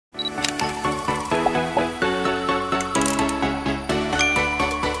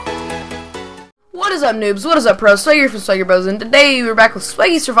What is up, noobs? What is up, pros? Sweggie from Sweggie Bros, and today we're back with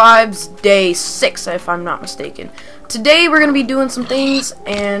Sweggie Survives Day 6, if I'm not mistaken. Today we're going to be doing some things,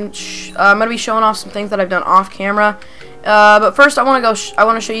 and I'm going to be showing off some things that I've done off camera. But first, I want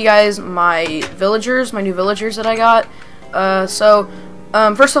to show you guys my villagers, my new villagers that I got.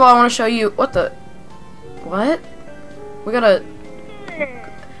 First of all, I want to show you what? We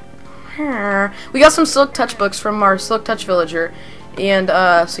got some Silk Touch books from our Silk Touch villager. And,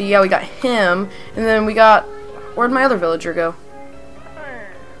 so yeah, we got him, and then we got, where'd my other villager go?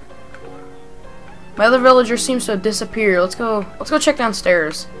 My other villager seems to have disappeared. Let's go check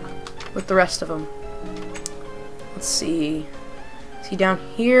downstairs with the rest of them. Let's see. Is he down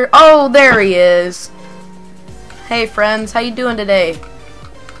here? Oh, there he is. Hey, friends, how you doing today?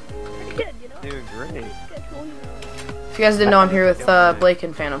 Pretty good, you know? Doing great. If you guys didn't know, I'm here with, Blake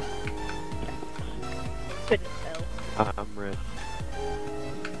and Phantom. Couldn't tell. I'm Rick.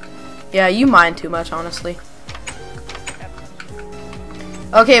 Yeah, you mind too much, honestly.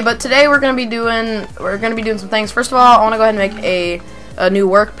 Okay, but today we're gonna be doing some things. First of all, I want to go ahead and make a new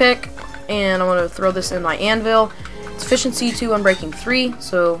work pick, and I want to throw this in my anvil. It's efficiency 2, unbreaking 3,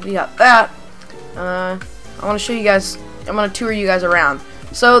 so we got that. I want to show you guys. I'm gonna tour you guys around.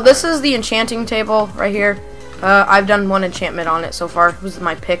 So this is the enchanting table right here. I've done one enchantment on it so far. It was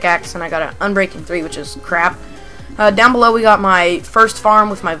my pickaxe, and I got an unbreaking 3, which is crap. Down below we got my first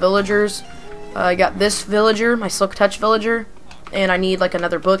farm with my villagers. I got this villager, my Silk Touch villager, and I need like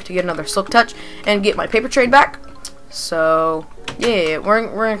another book to get another Silk Touch and get my paper trade back. So yeah, we're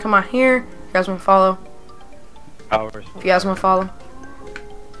gonna come out here. You guys want to follow? If you guys want to follow.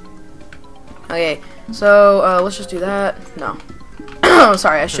 Okay, so let's just do that. No,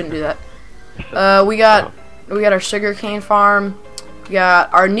 sorry, I shouldn't do that. We got our sugarcane farm. We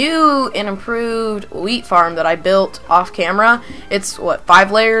got our new and improved wheat farm that I built off camera. It's what,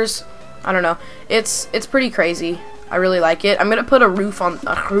 5 layers? I don't know. It's pretty crazy. I really like it. I'm gonna put a roof on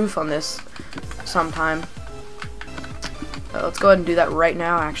this sometime. Let's go ahead and do that right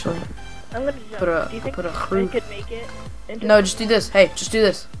now. Actually, I'm gonna jump. Do you think put a I roof. could make it? No, just do this. Hey, just do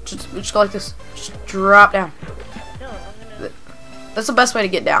this. Just go like this. Just drop down. No, I'm gonna. That's the best way to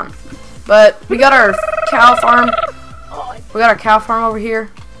get down. But we got our cow farm. We got our cow farm over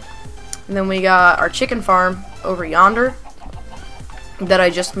here, and then we got our chicken farm over yonder that I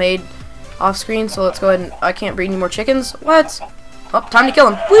just made off screen. So let's go ahead and I can't breed any more chickens. What? Oh, time to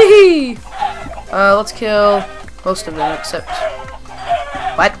kill them. Whee! Let's kill most of them except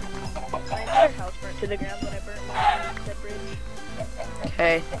what? My entire house burnt to the ground when I burned my bridge.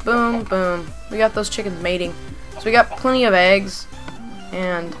 Okay, boom, boom. We got those chickens mating. So we got plenty of eggs,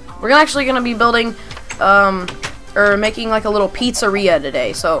 and we're actually gonna be building or making like a little pizzeria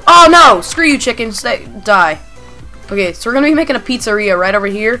today. So, oh no! Screw you, chickens! Die. Okay, so we're gonna be making a pizzeria right over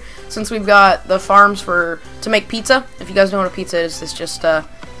here, since we've got the farms to make pizza. If you guys know what a pizza is, it's just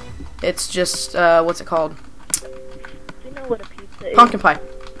what's it called? Do you know what a pizza is? Pumpkin pie.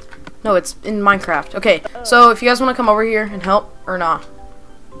 No, it's in Minecraft. Okay, so if you guys want to come over here and help, or nah?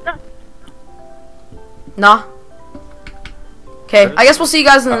 No. Nah? Okay, I guess we'll see you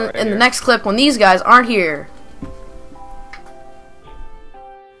guys in the next clip when these guys aren't here.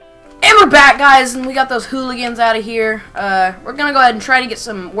 And we're back, guys, and we got those hooligans out of here. We're gonna go ahead and try to get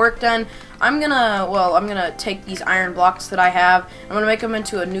some work done. I'm gonna take these iron blocks that I have. I'm gonna make them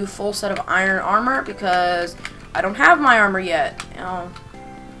into a new full set of iron armor because I don't have my armor yet.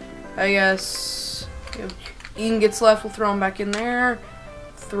 I guess if Ian gets left, we'll throw them back in there.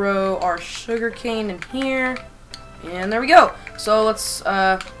 Throw our sugar cane in here, and there we go. So let's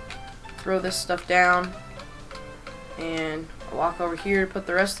throw this stuff down and walk over here to put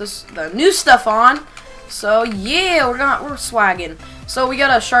the rest of the new stuff on. So yeah, we're swagging. So we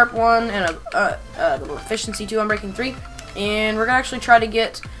got a sharp 1 and a efficiency 2 unbreaking 3, and we're gonna actually try to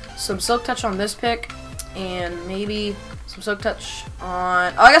get some Silk Touch on this pick, and maybe some Silk Touch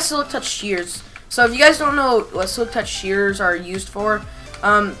on. Oh, I got Silk Touch shears. So if you guys don't know what Silk Touch shears are used for,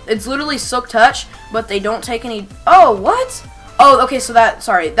 it's literally Silk Touch, but they don't take any. Oh, what? Oh, okay. So that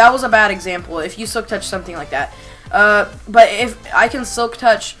was a bad example. If you Silk Touch something like that. But if I can Silk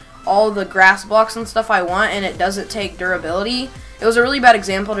Touch all the grass blocks and stuff I want, and it doesn't take durability, it was a really bad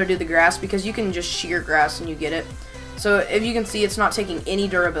example to do the grass because you can just shear grass and you get it. So if you can see, it's not taking any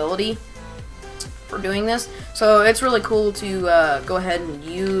durability for doing this. So it's really cool to go ahead and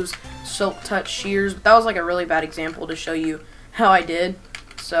use Silk Touch shears. But that was like a really bad example to show you how I did.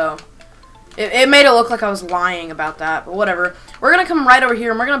 So it made it look like I was lying about that, but whatever. We're going to come right over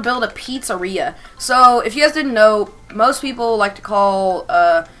here, and we're going to build a pizzeria. So, if you guys didn't know, most people like to call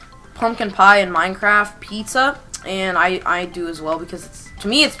pumpkin pie in Minecraft pizza, and I do as well, because to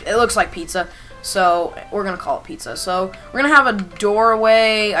me it looks like pizza. So we're gonna call it pizza. So we're gonna have a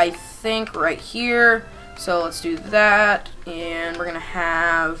doorway, I think, right here. So let's do that, and we're gonna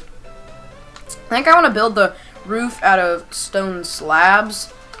have. I think I want to build the roof out of stone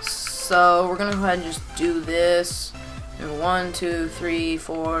slabs. So we're gonna go ahead and just do this. And 1, 2, 3,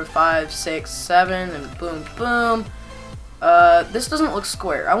 4, 5, 6, 7, and boom, boom. This doesn't look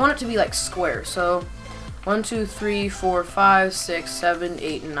square. I want it to be like square. So 1, 2, 3, 4, 5, 6, 7,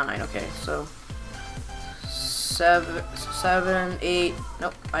 8, and 9. Okay, so 7, 8.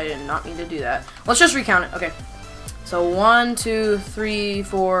 Nope, I did not mean to do that. Let's just recount it. Okay. So 1, 2, 3,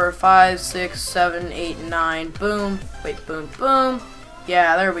 4, 5, 6, 7, 8, 9. Boom. Wait, boom, boom.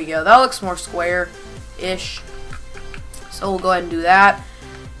 Yeah, there we go. That looks more square-ish. So we'll go ahead and do that.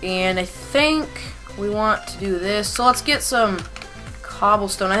 And I think we want to do this. So let's get some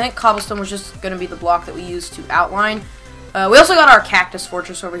cobblestone. I think cobblestone was just going to be the block that we used to outline. We also got our cactus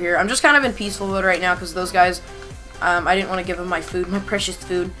fortress over here. I'm just kind of in peaceful mode right now because those guys, I didn't want to give them my food, my precious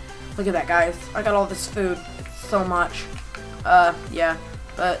food. Look at that, guys. I got all this food. It's so much. Yeah.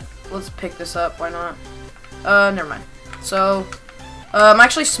 But let's pick this up. Why not? Never mind. So, I'm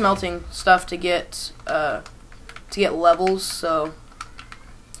actually smelting stuff to get levels. So,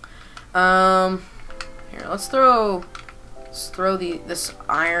 here, let's throw this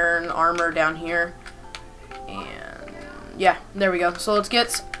iron armor down here, and yeah, there we go. So let's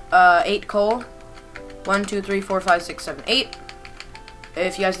get 8 coal. 1, 2, 3, 4, 5, 6, 7, 8.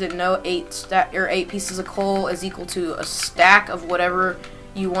 If you guys didn't know, 8 pieces of coal is equal to a stack of whatever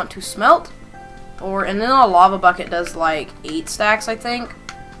you want to smelt. And then a lava bucket does like 8 stacks, I think,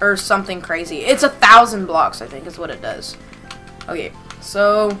 or something crazy. It's 1,000 blocks, I think, is what it does. Okay,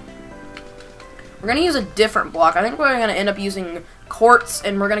 so we're gonna use a different block. I think we're gonna end up using quartz,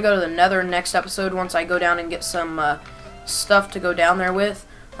 and we're gonna go to the Nether next episode once I go down and get some stuff to go down there with.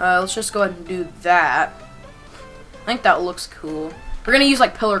 Let's just go ahead and do that. I think that looks cool. We're gonna use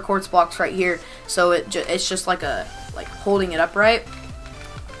like pillar quartz blocks right here, so it's just like holding it upright.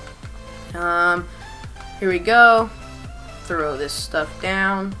 Here we go. Throw this stuff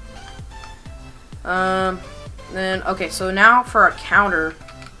down. Then okay, so now for our counter,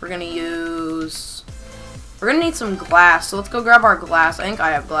 we're gonna need some glass. So let's go grab our glass. I think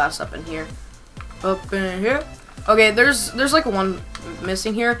I have glass up in here. Up in here. Okay, there's like one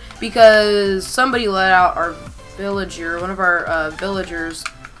missing here because somebody let out our villager, one of our villagers,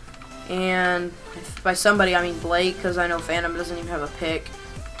 and by somebody I mean Blake, because I know Phantom doesn't even have a pick.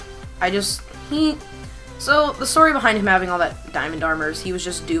 So the story behind him having all that diamond armor is he was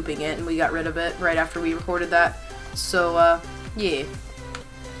just duping it, and we got rid of it right after we recorded that. So yeah,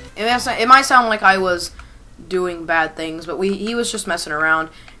 it might sound like I was doing bad things, but he was just messing around,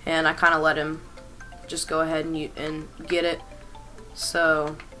 and I kind of let him just go ahead and get it.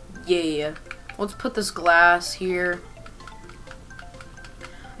 So yeah, let's put this glass here.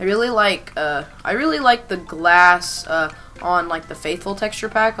 I really like the glass on like the Faithful texture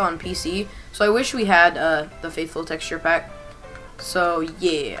pack on PC. So I wish we had the Faithful texture pack. So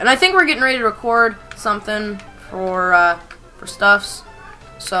yeah, and I think we're getting ready to record something for stuffs.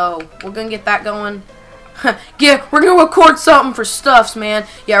 So we're gonna get that going. Yeah, we're gonna record something for stuffs, man.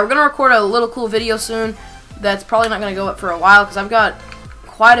 Yeah, we're gonna record a little cool video soon. That's probably not gonna go up for a while because I've got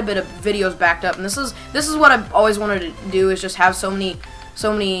quite a bit of videos backed up, and this is what I've always wanted to do, is just have so many.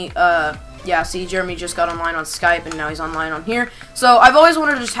 Yeah, see, Jeremy just got online on Skype, and now he's online on here. So I've always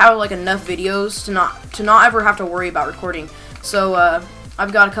wanted to just have like enough videos to not ever have to worry about recording. So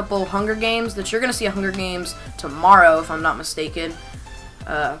I've got a couple Hunger Games that you're gonna see a Hunger Games tomorrow, if I'm not mistaken.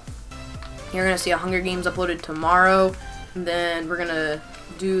 You're gonna see a Hunger Games uploaded tomorrow, and then we're gonna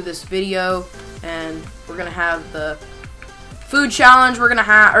do this video, and we're gonna have the food challenge. We're gonna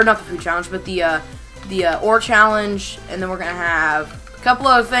have, or not the food challenge, but the ore challenge, and then we're gonna have a couple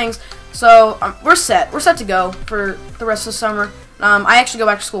other things. So we're set to go for the rest of the summer. I actually go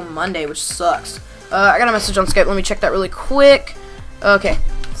back to school Monday, which sucks. I got a message on Skype. Let me check that really quick. Okay,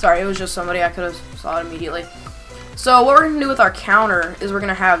 sorry, it was just somebody. I could have saw it immediately. So what we're gonna do with our counter is we're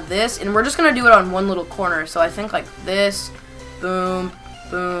gonna have this, and we're just gonna do it on one little corner. So I think like this, boom,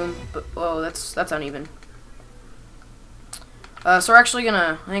 boom. Whoa, that's uneven. So we're actually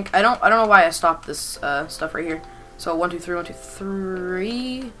gonna, I don't know why I stopped this stuff right here. So 1, 2, 3, 1, 2,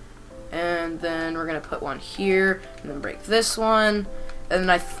 3, and then we're gonna put one here, and then break this one, and then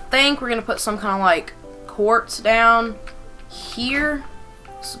I think we're gonna put some kind of like quartz down here,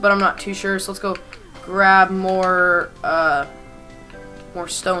 but I'm not too sure. So let's go grab more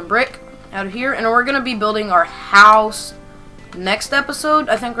stone brick out of here, and we're gonna be building our house next episode.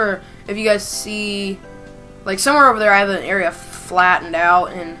 I think if you guys see, like somewhere over there, I have an area flattened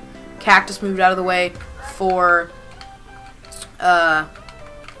out, and cactus moved out of the way for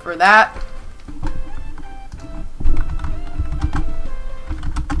that.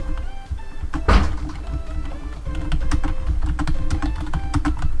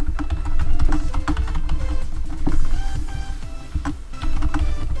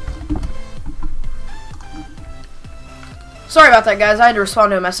 Sorry about that, guys. I had to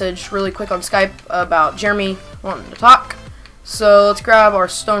respond to a message really quick on Skype about Jeremy wanting to talk. So let's grab our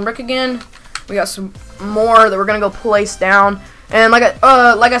stone brick again. We got some more that we're gonna go place down. And like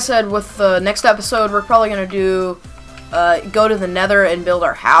I said, with the next episode, we're probably gonna do go to the Nether and build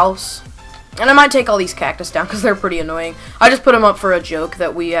our house. And I might take all these cactus down because they're pretty annoying. I just put them up for a joke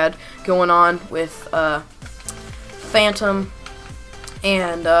that we had going on with Phantom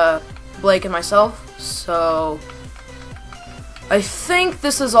and Blake and myself. So I think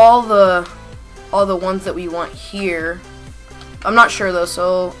this is all the ones that we want here. I'm not sure though,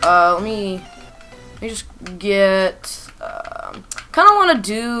 so let me just get kind of want to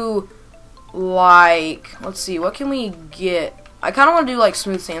do like, let's see, what can we get? I kind of want to do like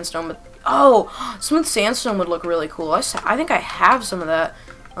smooth sandstone, but oh, smooth sandstone would look really cool. I think I have some of that.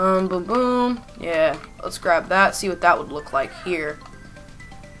 Boom boom, yeah, let's grab that, see what that would look like here.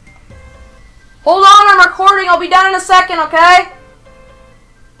 Hold on, I'm recording, I'll be done in a second, okay?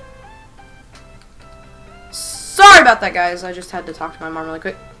 Sorry about that, guys. I just had to talk to my mom really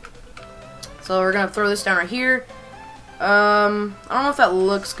quick. So we're gonna throw this down right here. I don't know if that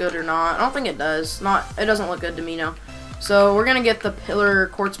looks good or not. I don't think it does. It doesn't look good to me now. So we're gonna get the pillar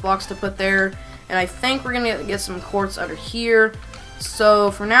quartz blocks to put there, and I think we're gonna get some quartz under here.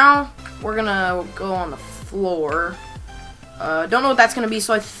 So for now, we're gonna go on the floor. Don't know what that's gonna be.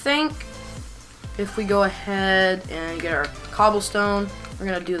 So I think if we go ahead and get our cobblestone, we're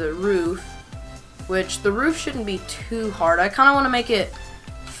gonna do the roof. Which the roof shouldn't be too hard. I kind of want to make it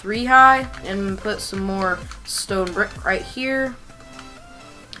 3 high and put some more stone brick right here.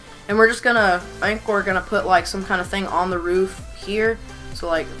 And we're just gonna, I think we're gonna put like some kind of thing on the roof here. So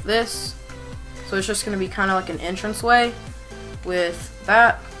like this. So it's just gonna be kind of like an entranceway with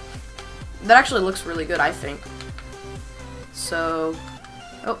that. That actually looks really good, I think. So,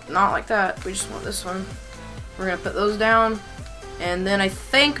 oh, not like that. We just want this one. We're gonna put those down. And then I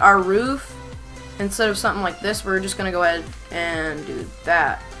think our roof, instead of something like this, we're just gonna go ahead and do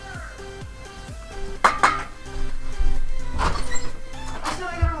that.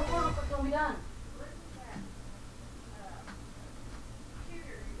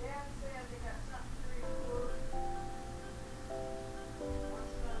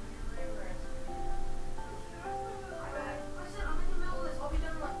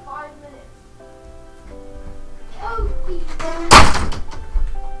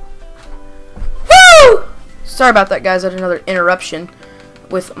 Sorry about that, guys. I had another interruption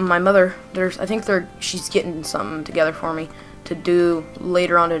with my mother. I think she's getting something together for me to do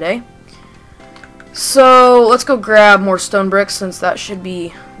later on today. So let's go grab more stone bricks since that should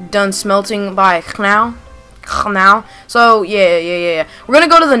be done smelting by now. So yeah. We're gonna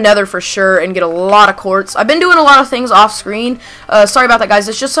go to the Nether for sure and get a lot of quartz. I've been doing a lot of things off screen. Sorry about that, guys.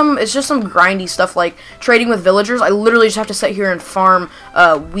 It's just some grindy stuff like trading with villagers. I literally just have to sit here and farm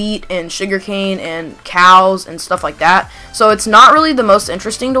wheat and sugarcane and cows and stuff like that. So it's not really the most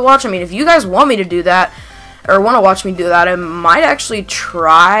interesting to watch. I mean, if you guys want me to do that or want to watch me do that, I might actually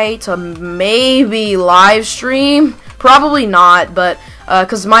try to maybe live stream. Probably not, but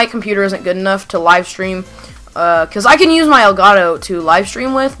because my computer isn't good enough to live stream. Because I can use my Elgato to live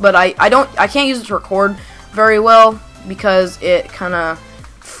stream with, but I can't use it to record very well because it kind of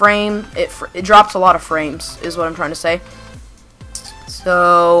it drops a lot of frames is what I'm trying to say.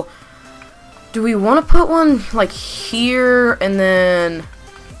 So do we want to put one like here and then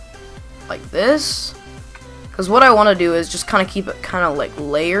like this? Because what I want to do is just kind of keep it kind of like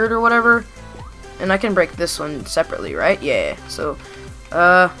layered or whatever, and I can break this one separately, right? Yeah. So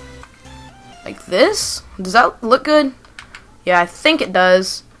like this? Does that look good? Yeah, I think it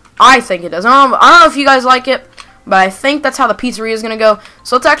does. I think it does. I don't know if you guys like it, but I think that's how the pizzeria is gonna go.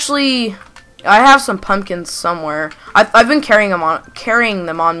 So it's actually, I have some pumpkins somewhere. I've been carrying them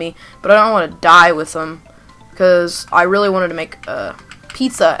on me, but I don't want to die with them because I really wanted to make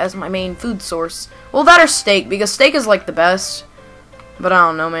pizza as my main food source. Well, that or steak, because steak is like the best. But I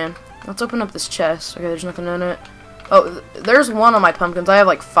don't know, man. Let's open up this chest. Okay, there's nothing in it. Oh, there's one on my pumpkins. I have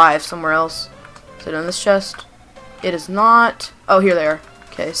like 5 somewhere else. Is it in this chest? It is not. Oh, here they are.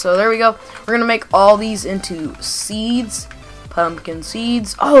 Okay, so there we go. We're gonna make all these into seeds. Pumpkin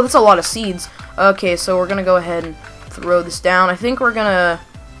seeds. Oh, that's a lot of seeds. Okay, so we're gonna go ahead and throw this down. I think we're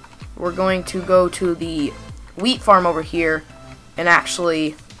going to go to the wheat farm over here and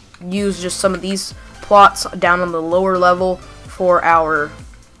actually use just some of these plots down on the lower level for our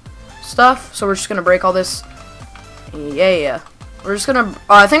stuff. So we're just gonna break all this. Yeah. We're just gonna.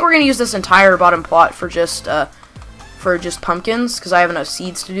 I think we're gonna use this entire bottom plot for just pumpkins because I have enough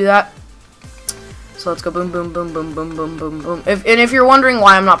seeds to do that. So let's go boom, boom, boom, boom, boom, boom, boom, boom. If you're wondering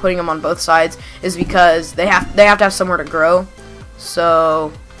why I'm not putting them on both sides, is because they have to have somewhere to grow.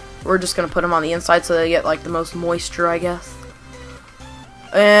 So we're just gonna put them on the inside so they get like the most moisture, I guess.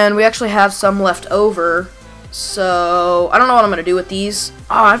 And we actually have some left over. So I don't know what I'm gonna do with these.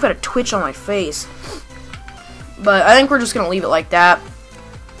 Oh, I've got a twitch on my face. But I think we're just gonna leave it like that.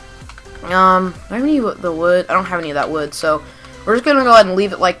 Do I have any of the wood? I don't have any of that wood, so we're just gonna go ahead and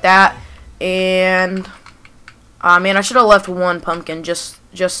leave it like that. And man, I should have left one pumpkin just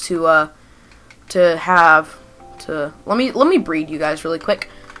to let me breed you guys really quick.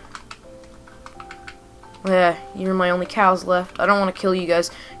 Yeah, you're my only cows left. I don't want to kill you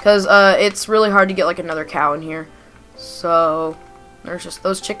guys because it's really hard to get like another cow in here. So there's just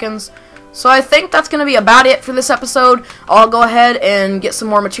those chickens. So I think that's going to be about it for this episode. I'll go ahead and get some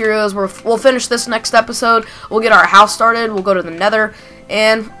more materials. We'll finish this next episode. We'll get our house started. We'll go to the nether.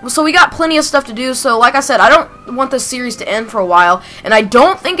 And so we got plenty of stuff to do. So like I said, I don't want this series to end for a while. And I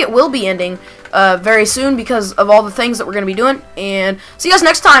don't think it will be ending very soon because of all the things that we're going to be doing. And see you guys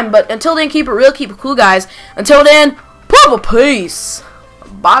next time. But until then, keep it real, keep it cool, guys. Until then, peace.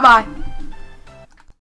 Bye-bye.